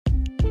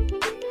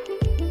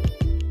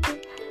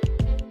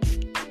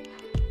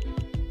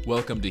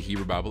Welcome to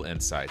Hebrew Bible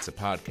Insights, a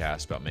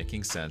podcast about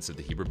making sense of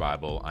the Hebrew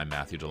Bible. I'm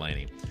Matthew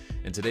Delaney.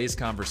 In today's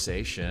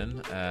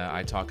conversation,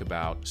 I talk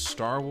about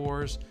Star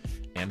Wars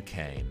and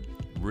Cain.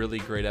 Really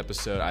great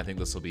episode. I think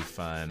this will be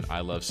fun.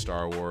 I love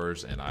Star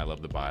Wars and I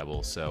love the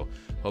Bible, so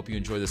hope you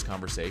enjoy this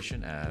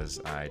conversation as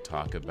I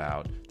talk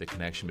about the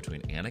connection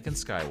between Anakin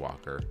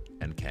Skywalker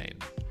and Cain.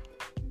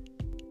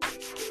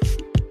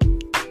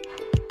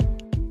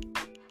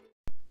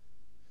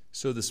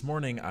 So this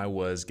morning I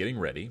was getting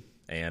ready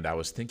and I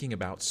was thinking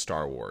about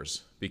Star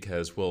Wars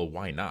because, well,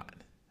 why not?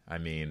 I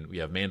mean, we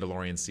have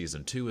Mandalorian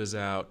Season 2 is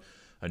out.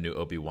 A new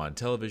Obi-Wan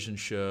television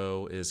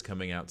show is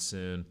coming out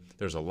soon.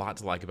 There's a lot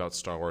to like about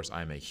Star Wars.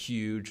 I'm a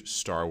huge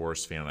Star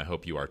Wars fan, and I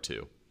hope you are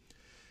too.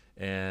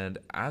 And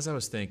as I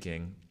was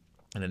thinking,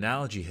 an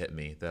analogy hit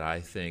me that I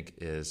think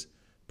is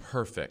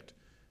perfect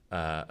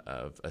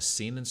of a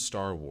scene in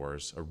Star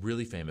Wars, a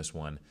really famous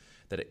one,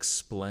 that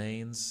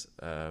explains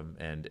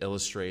and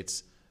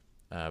illustrates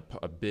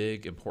a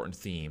big, important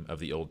theme of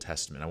the Old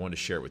Testament. I wanted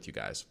to share it with you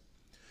guys.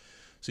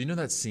 So you know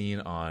that scene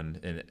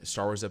in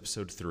Star Wars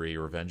Episode 3,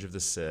 Revenge of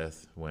the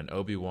Sith, when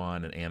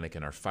Obi-Wan and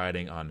Anakin are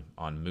fighting on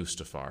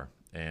Mustafar.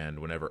 And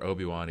whenever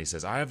Obi-Wan, he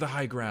says, "I have the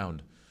high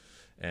ground."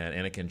 And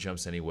Anakin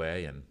jumps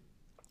anyway, and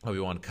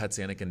Obi-Wan cuts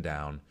Anakin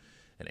down,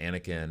 and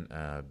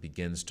Anakin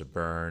begins to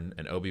burn.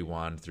 And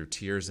Obi-Wan, through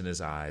tears in his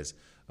eyes,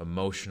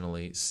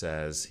 emotionally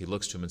says, he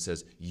looks to him and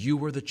says, "You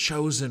were the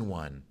chosen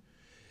one.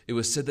 It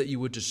was said that you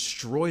would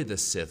destroy the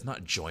Sith,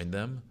 not join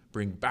them,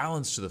 bring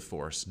balance to the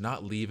Force,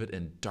 not leave it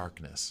in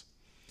darkness."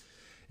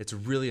 It's a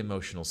really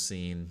emotional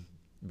scene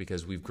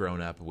because we've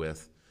grown up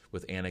with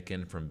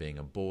Anakin from being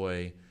a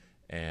boy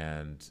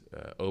and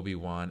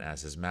Obi-Wan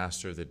as his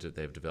master.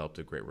 They've developed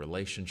a great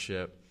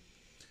relationship.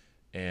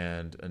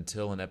 And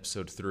until in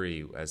Episode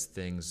 3, as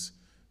things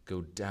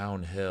go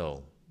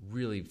downhill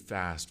really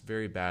fast,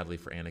 very badly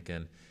for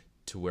Anakin,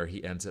 to where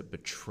he ends up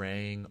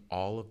betraying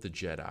all of the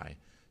Jedi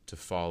to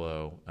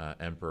follow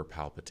Emperor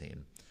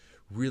Palpatine.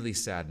 Really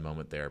sad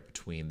moment there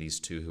between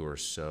these two who are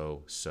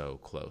so, so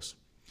close.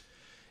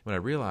 What I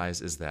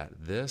realize is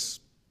that this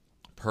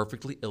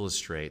perfectly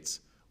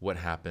illustrates what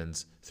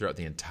happens throughout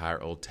the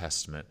entire Old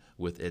Testament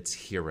with its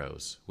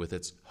heroes, with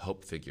its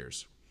hope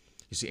figures.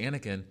 You see,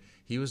 Anakin,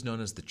 he was known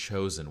as the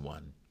chosen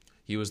one.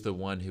 He was the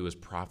one who was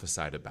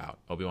prophesied about.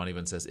 Obi-Wan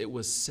even says, "It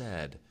was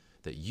said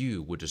that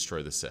you would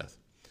destroy the Sith,"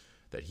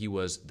 that he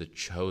was the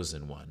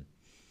chosen one.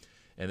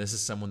 And this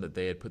is someone that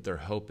they had put their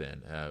hope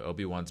in.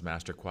 Obi-Wan's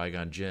master,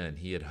 Qui-Gon Jinn,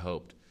 he had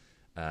hoped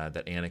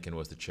that Anakin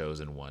was the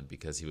chosen one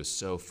because he was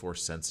so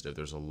Force sensitive.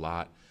 There's a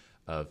lot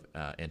of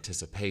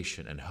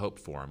anticipation and hope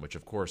for him, which,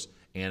 of course,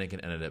 Anakin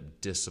ended up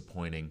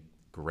disappointing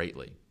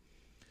greatly.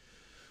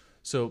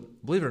 So,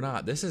 believe it or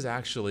not, this is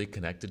actually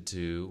connected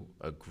to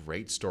a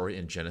great story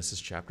in Genesis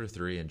chapter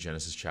 3 and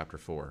Genesis chapter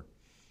 4.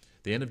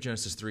 The end of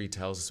Genesis 3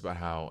 tells us about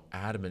how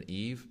Adam and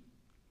Eve,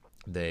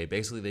 they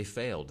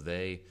failed.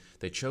 They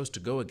chose to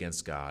go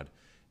against God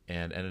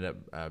and ended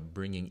up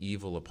bringing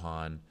evil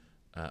upon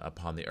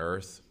the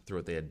earth through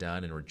what they had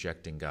done in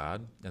rejecting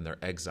God, and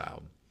they're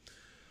exiled.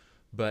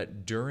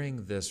 But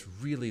during this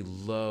really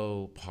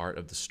low part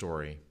of the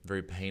story,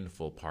 very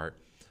painful part,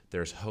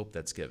 there's hope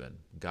that's given.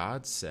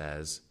 God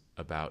says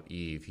about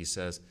Eve, he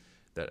says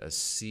that a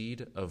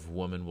seed of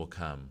woman will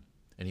come,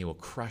 and he will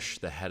crush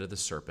the head of the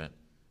serpent,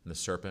 and the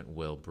serpent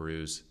will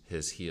bruise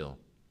his heel.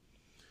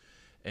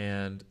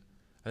 And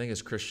I think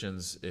as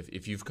Christians,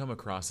 if you've come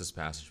across this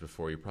passage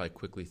before, you probably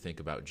quickly think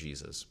about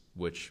Jesus,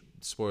 which,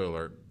 spoiler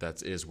alert,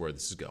 that is where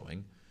this is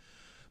going.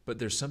 But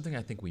there's something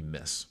I think we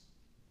miss.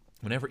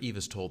 Whenever Eve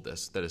is told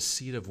this, that a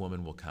seed of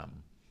woman will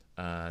come.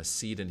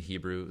 Seed in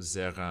Hebrew,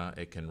 zera,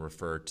 it can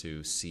refer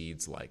to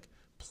seeds like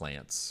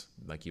plants,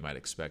 like you might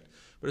expect.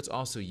 But it's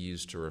also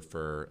used to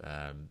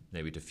refer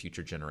maybe to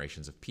future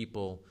generations of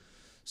people.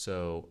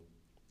 So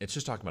it's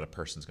just talking about a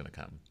person's going to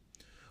come.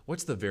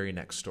 What's the very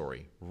next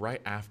story?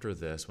 Right after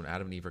this, when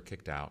Adam and Eve are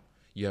kicked out,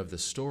 you have the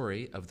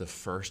story of the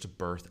first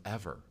birth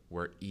ever,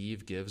 where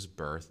Eve gives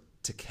birth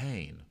to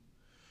Cain.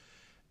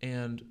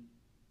 And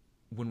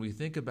when we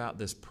think about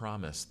this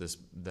promise,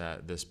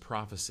 this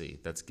prophecy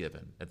that's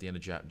given at the end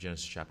of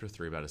Genesis chapter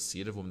 3 about a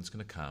seed of woman that's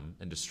going to come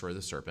and destroy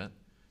the serpent,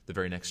 the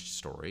very next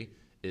story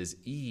is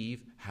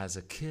Eve has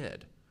a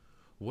kid.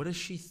 What does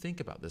she think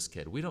about this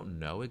kid? We don't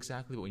know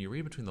exactly, but when you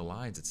read between the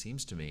lines, it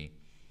seems to me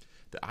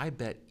that I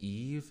bet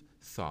Eve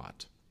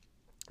thought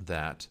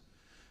that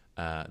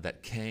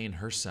Cain,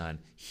 her son,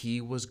 he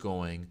was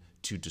going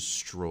to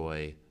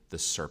destroy the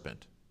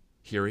serpent.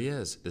 Here he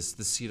is. This is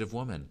the seed of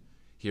woman.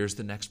 Here's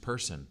the next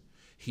person.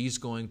 He's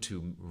going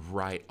to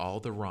right all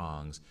the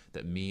wrongs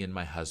that me and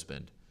my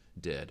husband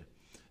did,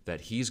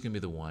 that he's going to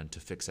be the one to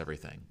fix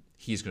everything.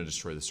 He's going to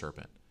destroy the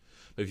serpent.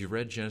 But if you've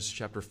read Genesis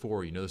chapter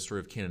 4, you know the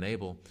story of Cain and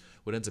Abel.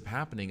 What ends up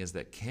happening is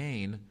that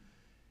Cain,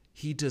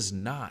 he does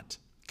not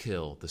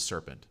kill the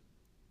serpent.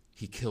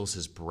 He kills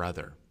his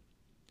brother.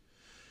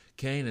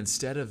 Cain,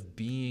 instead of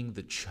being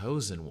the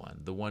chosen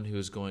one, the one who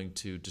is going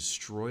to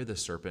destroy the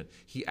serpent,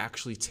 he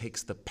actually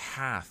takes the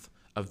path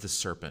of the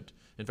serpent.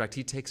 In fact,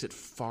 he takes it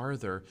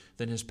farther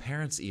than his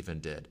parents even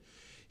did.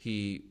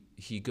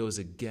 He goes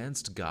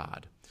against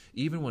God.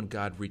 Even when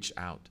God reached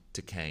out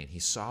to Cain, he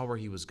saw where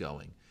he was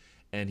going,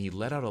 and he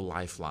let out a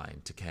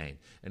lifeline to Cain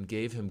and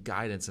gave him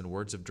guidance and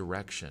words of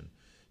direction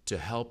to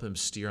help him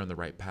steer on the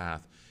right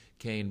path.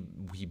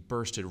 Cain, he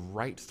bursted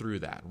right through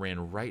that,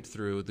 ran right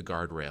through the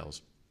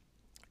guardrails,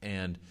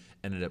 and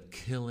ended up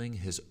killing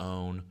his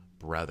own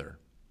brother.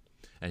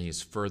 And he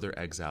is further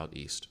exiled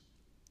east.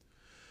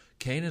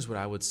 Cain is what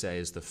I would say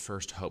is the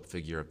first hope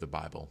figure of the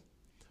Bible.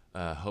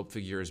 Hope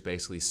figure is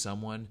basically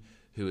someone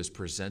who is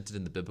presented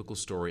in the biblical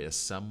story as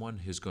someone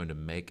who's going to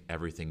make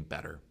everything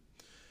better.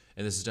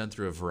 And this is done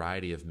through a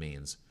variety of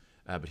means,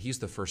 but he's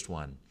the first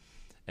one.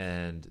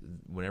 And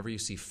whenever you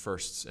see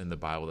firsts in the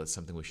Bible, that's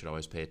something we should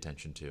always pay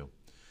attention to.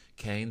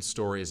 Cain's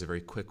story is a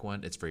very quick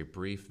one. It's very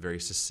brief, very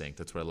succinct.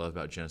 That's what I love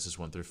about Genesis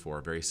 1 through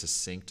 4, very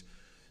succinct,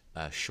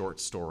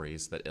 short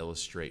stories that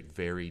illustrate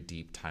very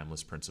deep,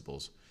 timeless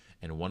principles.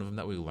 And one of them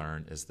that we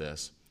learn is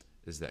this,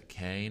 is that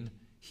Cain,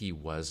 he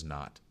was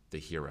not the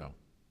hero.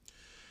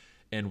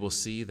 And we'll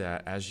see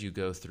that as you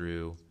go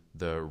through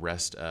the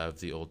rest of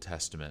the Old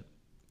Testament,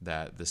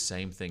 that the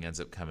same thing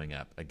ends up coming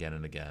up again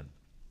and again.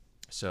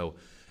 So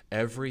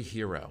every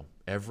hero,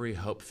 every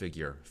hope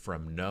figure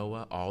from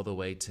Noah all the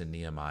way to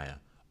Nehemiah,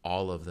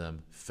 all of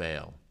them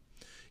fail.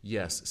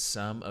 Yes,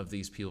 some of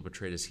these people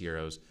portrayed as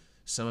heroes,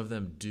 some of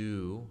them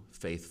do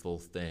faithful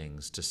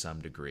things to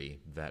some degree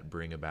that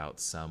bring about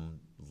some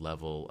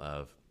level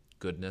of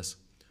goodness.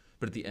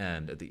 But at the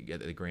end, at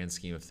the grand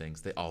scheme of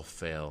things, they all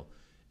fail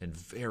in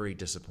very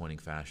disappointing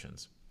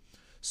fashions.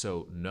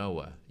 So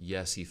Noah,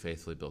 yes, he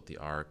faithfully built the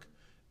ark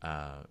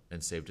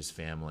and saved his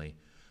family.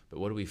 But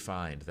what do we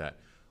find? That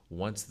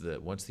once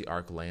the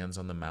ark lands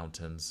on the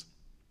mountains,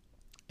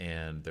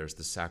 and there's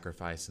the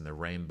sacrifice and the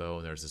rainbow,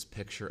 and there's this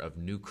picture of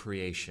new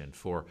creation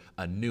for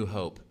a new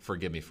hope.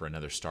 Forgive me for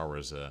another Star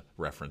Wars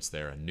reference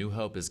there. A new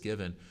hope is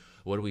given.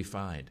 What do we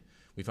find?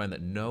 We find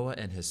that Noah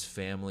and his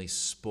family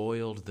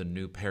spoiled the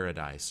new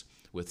paradise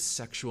with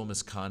sexual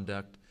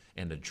misconduct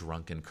and a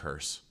drunken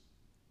curse.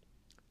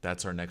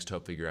 That's our next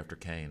hope figure after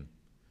Cain.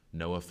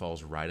 Noah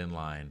falls right in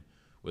line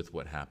with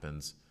what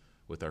happens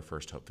with our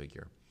first hope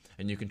figure.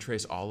 And you can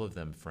trace all of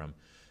them from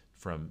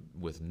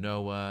with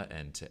Noah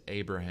and to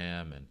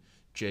Abraham and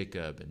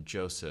Jacob and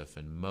Joseph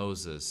and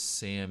Moses,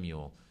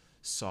 Samuel,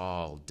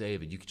 Saul,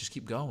 David. You can just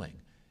keep going.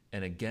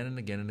 And again and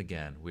again and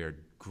again, we are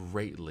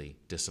greatly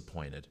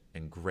disappointed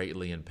and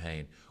greatly in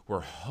pain. We're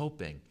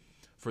hoping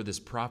for this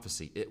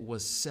prophecy. It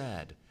was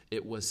said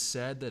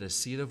that a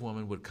seed of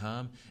woman would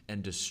come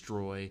and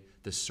destroy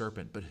the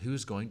serpent. But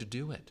who's going to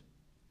do it?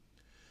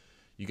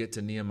 You get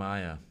to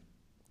Nehemiah.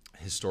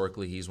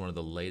 Historically, he's one of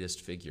the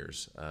latest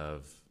figures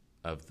of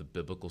the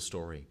biblical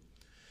story.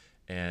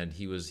 And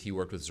he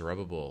worked with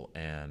Zerubbabel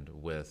and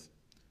with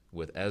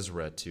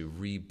Ezra to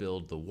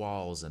rebuild the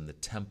walls and the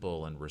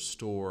temple and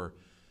restore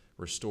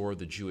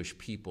the Jewish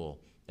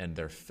people and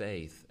their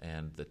faith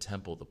and the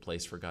temple, the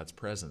place for God's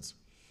presence.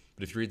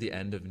 But if you read the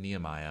end of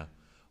Nehemiah,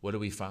 what do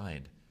we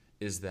find?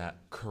 Is that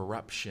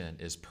corruption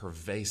is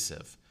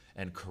pervasive,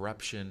 and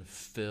corruption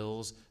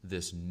fills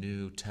this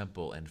new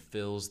temple and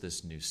fills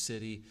this new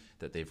city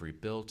that they've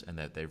rebuilt and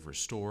that they've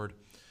restored.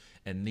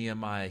 And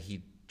Nehemiah,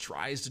 he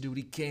tries to do what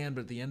he can,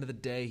 but at the end of the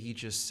day, he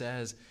just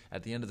says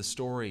at the end of the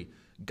story,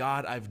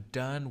 God, I've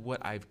done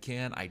what I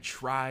can. I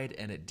tried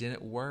and it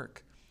didn't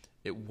work.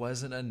 It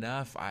wasn't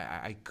enough.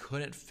 I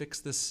couldn't fix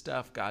this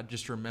stuff. God,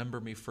 just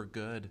remember me for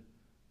good.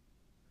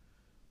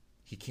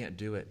 He can't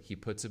do it. He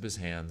puts up his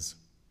hands,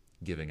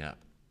 giving up.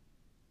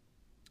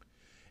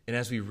 And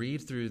as we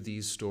read through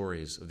these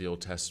stories of the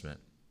Old Testament,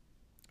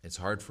 it's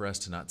hard for us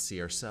to not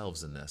see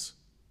ourselves in this.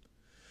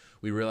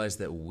 We realize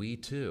that we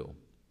too,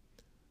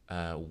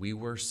 we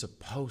were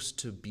supposed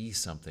to be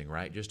something,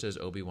 right? Just as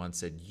Obi-Wan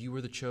said, you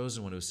were the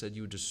chosen one who said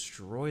you would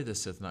destroy the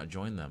Sith, not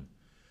join them.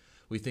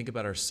 We think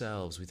about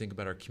ourselves, we think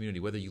about our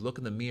community, whether you look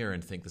in the mirror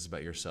and think this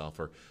about yourself,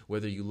 or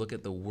whether you look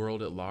at the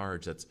world at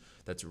large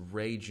that's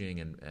raging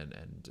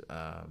and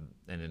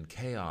in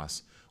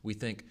chaos. We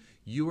think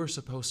you are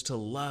supposed to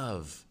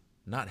love,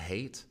 not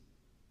hate.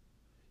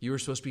 You are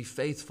supposed to be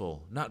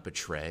faithful, not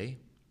betray.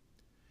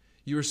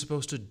 You are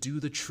supposed to do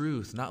the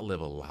truth, not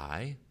live a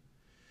lie.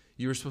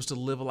 You are supposed to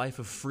live a life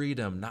of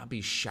freedom, not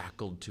be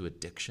shackled to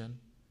addiction.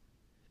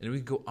 And we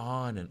can go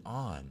on and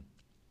on.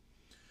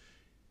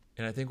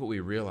 And I think what we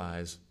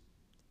realize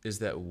is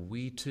that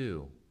we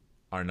too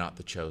are not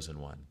the chosen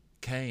one.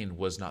 Cain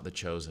was not the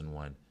chosen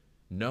one.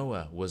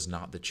 Noah was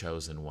not the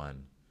chosen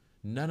one.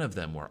 None of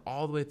them were.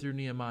 All the way through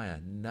Nehemiah,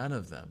 none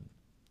of them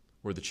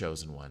were the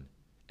chosen one.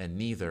 And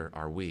neither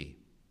are we.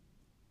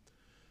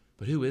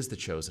 But who is the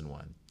chosen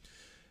one?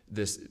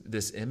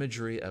 This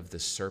imagery of the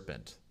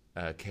serpent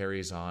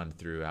carries on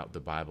throughout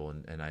the Bible.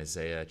 In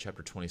Isaiah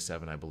chapter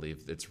 27, I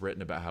believe, it's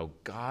written about how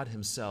God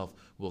himself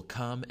will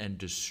come and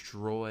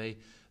destroy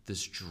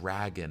this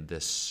dragon,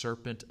 this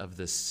serpent of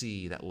the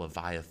sea, that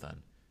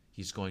Leviathan.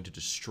 He's going to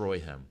destroy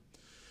him.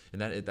 And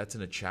that's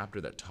in a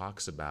chapter that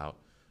talks about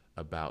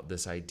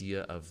this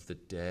idea of the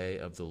day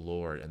of the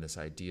Lord and this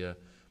idea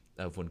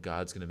of when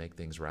God's going to make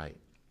things right.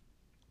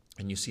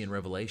 And you see in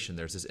Revelation,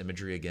 there's this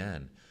imagery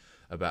again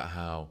about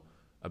how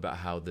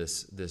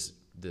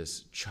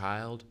this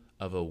child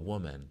of a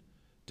woman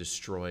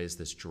destroys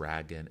this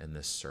dragon and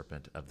this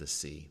serpent of the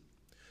sea.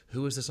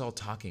 Who is this all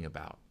talking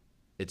about?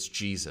 It's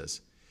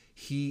Jesus.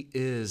 He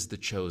is the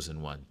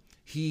chosen one.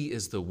 He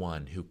is the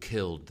one who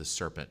killed the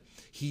serpent.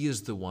 He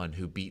is the one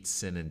who beat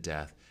sin and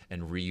death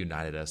and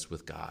reunited us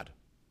with God.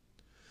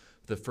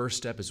 The first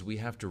step is we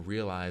have to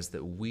realize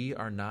that we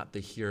are not the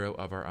hero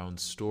of our own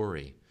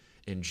story.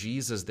 In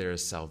Jesus, there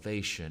is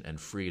salvation and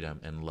freedom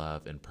and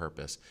love and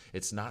purpose.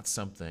 It's not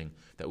something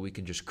that we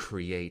can just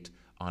create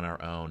on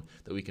our own,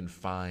 that we can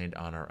find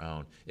on our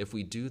own. If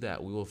we do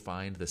that, we will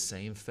find the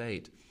same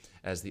fate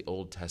as the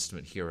Old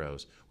Testament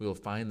heroes. We will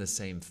find the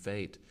same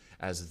fate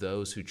as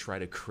those who try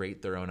to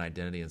create their own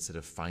identity instead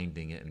of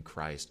finding it in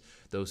Christ,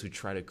 those who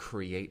try to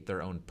create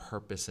their own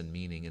purpose and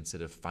meaning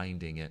instead of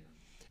finding it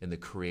in the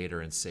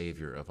Creator and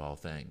Savior of all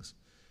things.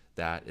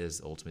 That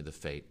is ultimately the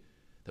fate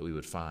that we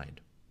would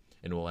find.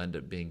 And we'll end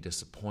up being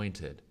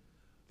disappointed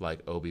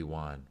like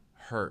Obi-Wan,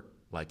 hurt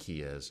like he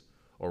is,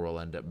 or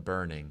we'll end up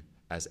burning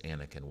as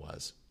Anakin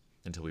was,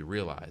 until we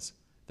realize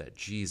that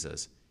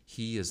Jesus,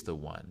 he is the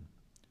one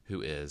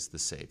who is the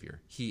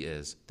Savior. He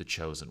is the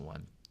chosen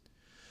one.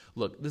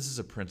 Look, this is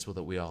a principle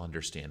that we all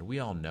understand. We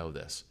all know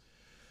this.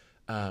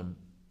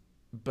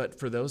 But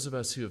for those of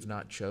us who have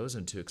not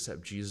chosen to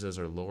accept Jesus as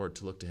our Lord,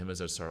 to look to him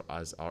as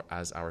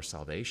our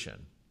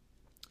salvation,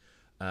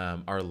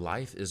 our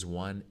life is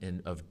one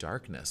of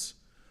darkness.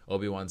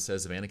 Obi-Wan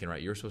says of Anakin,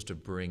 right, you're supposed to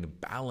bring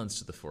balance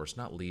to the Force,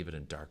 not leave it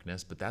in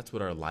darkness, but that's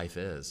what our life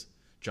is.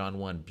 John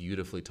 1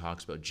 beautifully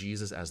talks about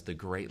Jesus as the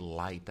great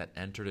light that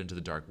entered into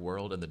the dark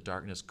world, and the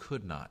darkness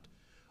could not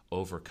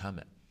overcome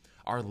it.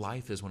 Our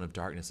life is one of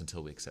darkness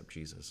until we accept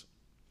Jesus.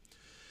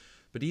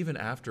 But even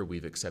after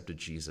we've accepted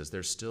Jesus,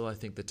 there's still, I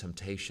think, the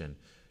temptation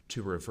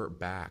to revert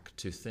back,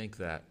 to think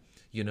that,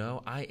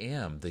 I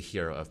am the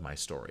hero of my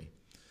story,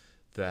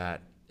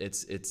 that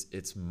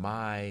it's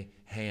my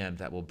hand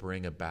that will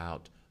bring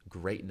about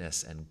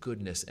greatness and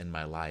goodness in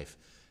my life,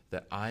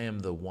 that I am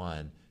the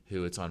one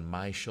who it's on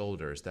my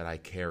shoulders that I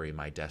carry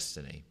my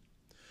destiny.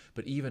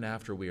 But even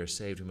after we are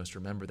saved, we must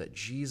remember that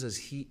Jesus,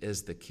 he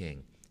is the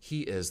King.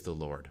 He is the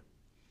Lord.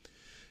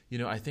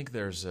 I think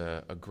there's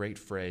a great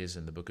phrase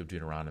in the book of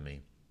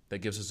Deuteronomy that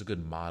gives us a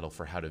good model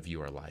for how to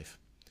view our life.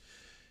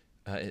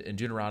 In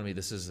Deuteronomy,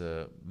 this is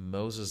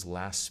Moses'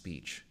 last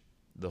speech.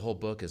 The whole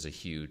book is a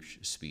huge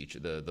speech.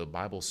 The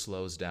Bible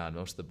slows down.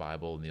 Most of the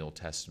Bible in the Old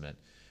Testament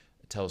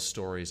tells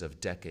stories of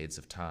decades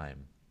of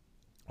time,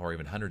 or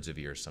even hundreds of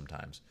years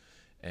sometimes.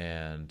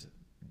 And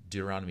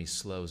Deuteronomy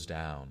slows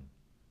down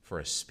for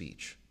a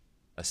speech,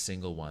 a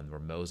single one, where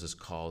Moses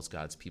calls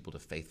God's people to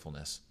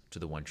faithfulness to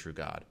the one true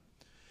God.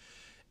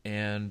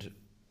 And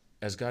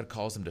as God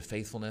calls them to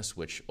faithfulness,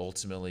 which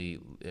ultimately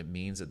it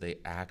means that they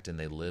act and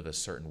they live a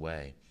certain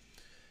way.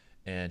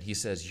 And he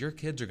says, your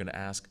kids are going to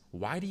ask,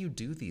 why do you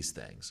do these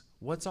things?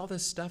 What's all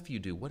this stuff you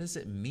do? What does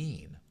it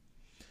mean?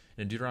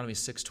 In Deuteronomy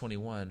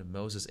 6:21,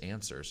 Moses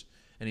answers,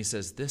 and he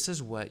says, this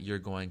is what you're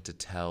going to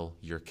tell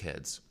your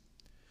kids.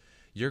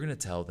 You're going to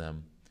tell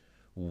them,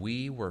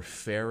 we were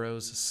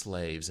Pharaoh's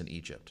slaves in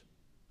Egypt,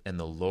 and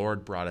the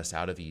Lord brought us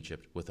out of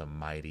Egypt with a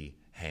mighty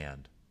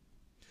hand.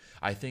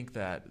 I think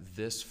that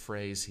this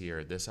phrase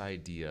here, this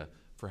idea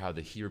for how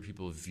the Hebrew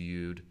people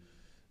viewed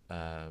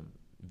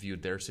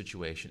their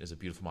situation is a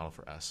beautiful model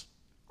for us.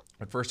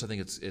 At first, I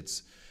think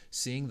it's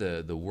seeing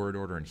the word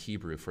order in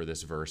Hebrew for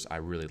this verse I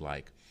really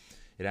like.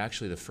 It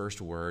actually, the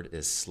first word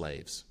is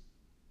slaves.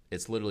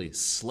 It's literally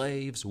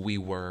slaves we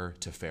were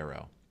to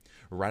Pharaoh.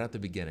 Right at the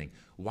beginning.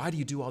 Why do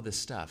you do all this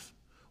stuff?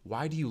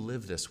 Why do you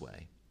live this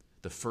way?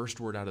 The first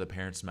word out of the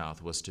parent's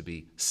mouth was to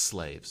be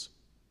slaves.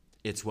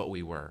 It's what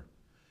we were.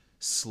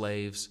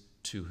 Slaves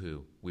to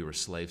who? We were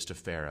slaves to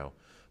Pharaoh.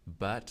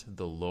 But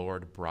the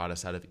Lord brought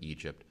us out of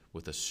Egypt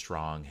with a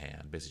strong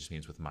hand. Basically just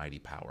means with mighty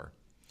power.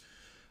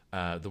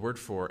 The word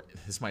for,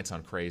 this might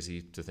sound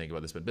crazy to think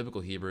about this, but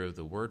biblical Hebrew,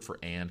 the word for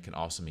and can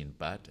also mean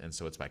but, and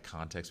so it's by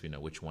context we know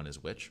which one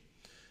is which.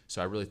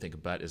 So I really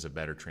think but is a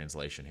better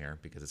translation here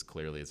because it's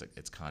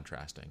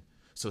contrasting.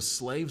 So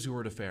slaves we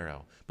were to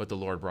Pharaoh, but the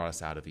Lord brought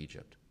us out of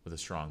Egypt with a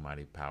strong,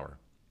 mighty power.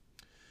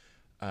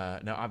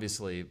 Now,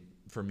 obviously,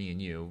 for me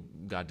and you,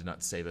 God did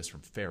not save us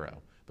from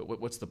Pharaoh. But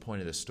what's the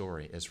point of this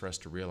story is for us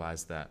to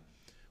realize that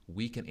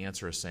we can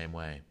answer the same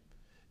way.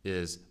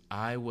 Is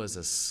I was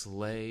a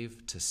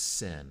slave to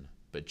sin,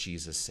 but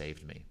Jesus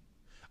saved me.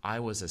 I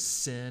was a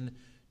sin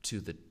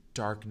to the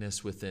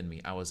darkness within me.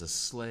 I was a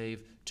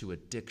slave to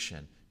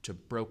addiction, to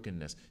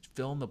brokenness.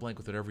 Fill in the blank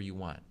with whatever you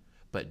want.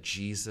 But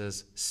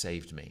Jesus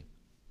saved me.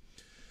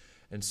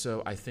 And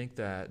so I think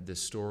that the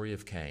story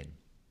of Cain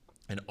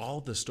and all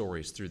the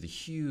stories through the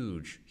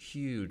huge,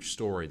 huge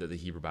story that the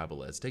Hebrew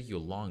Bible is, take you a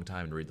long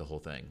time to read the whole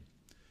thing.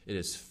 It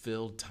is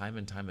filled time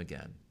and time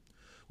again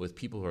with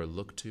people who are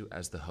looked to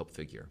as the hope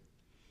figure,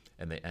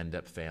 and they end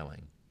up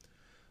failing.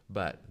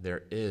 But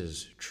there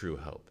is true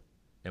hope,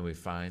 and we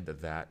find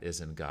that that is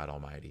in God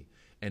Almighty.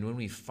 And when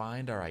we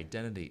find our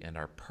identity and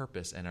our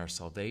purpose and our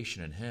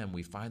salvation in Him,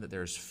 we find that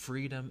there's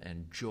freedom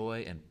and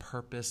joy and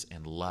purpose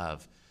and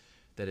love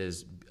that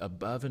is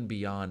above and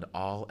beyond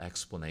all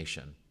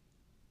explanation.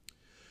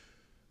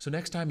 So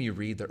next time you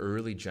read the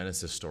early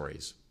Genesis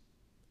stories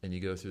and you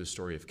go through the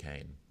story of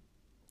Cain,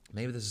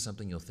 maybe this is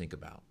something you'll think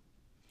about.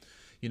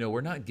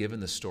 We're not given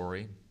the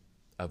story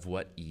of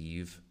what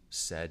Eve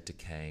said to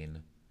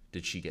Cain.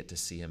 Did she get to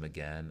see him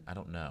again? I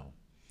don't know.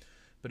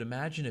 But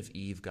imagine if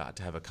Eve got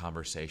to have a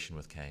conversation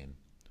with Cain.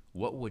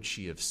 What would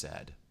she have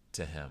said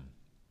to him?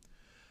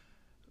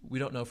 We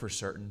don't know for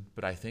certain,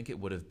 but I think it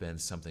would have been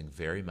something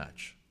very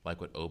much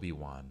like what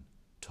Obi-Wan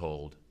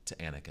told to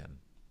Anakin.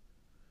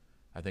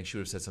 I think she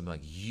would have said something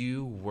like,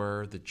 "You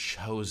were the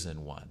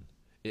chosen one.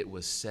 It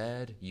was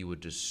said you would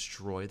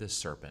destroy the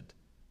serpent,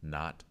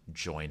 not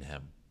join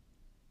him."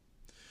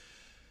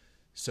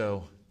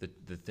 So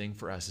the thing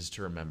for us is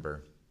to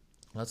remember,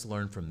 let's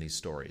learn from these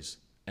stories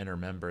and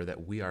remember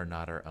that we are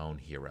not our own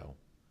hero.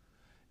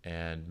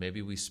 And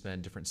maybe we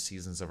spend different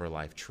seasons of our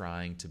life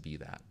trying to be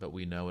that, but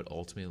we know it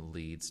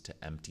ultimately leads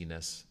to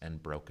emptiness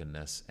and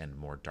brokenness and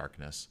more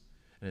darkness.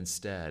 And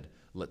instead,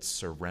 let's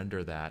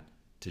surrender that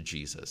to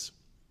Jesus.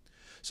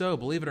 So,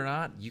 believe it or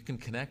not, you can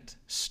connect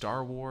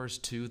Star Wars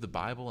to the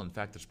Bible. In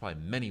fact, there's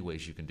probably many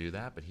ways you can do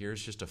that, but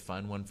here's just a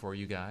fun one for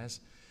you guys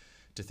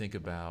to think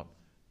about.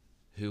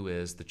 Who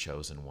is the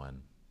chosen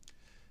one?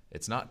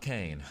 It's not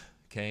Cain.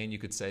 Cain, you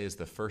could say, is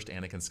the first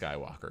Anakin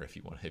Skywalker,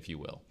 if you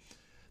will.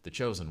 The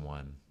chosen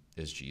one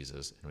is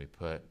Jesus, and we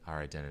put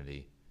our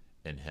identity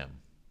in Him.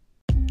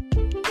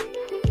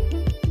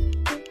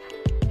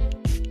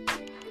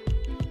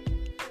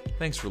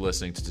 Thanks for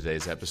listening to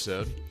today's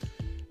episode.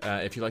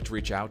 If you'd like to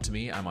reach out to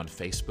me, I'm on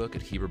Facebook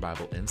at Hebrew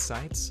Bible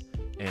Insights,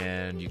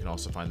 and you can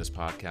also find this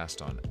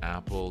podcast on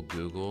Apple,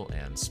 Google,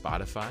 and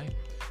Spotify.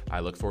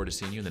 I look forward to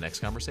seeing you in the next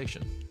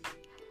conversation.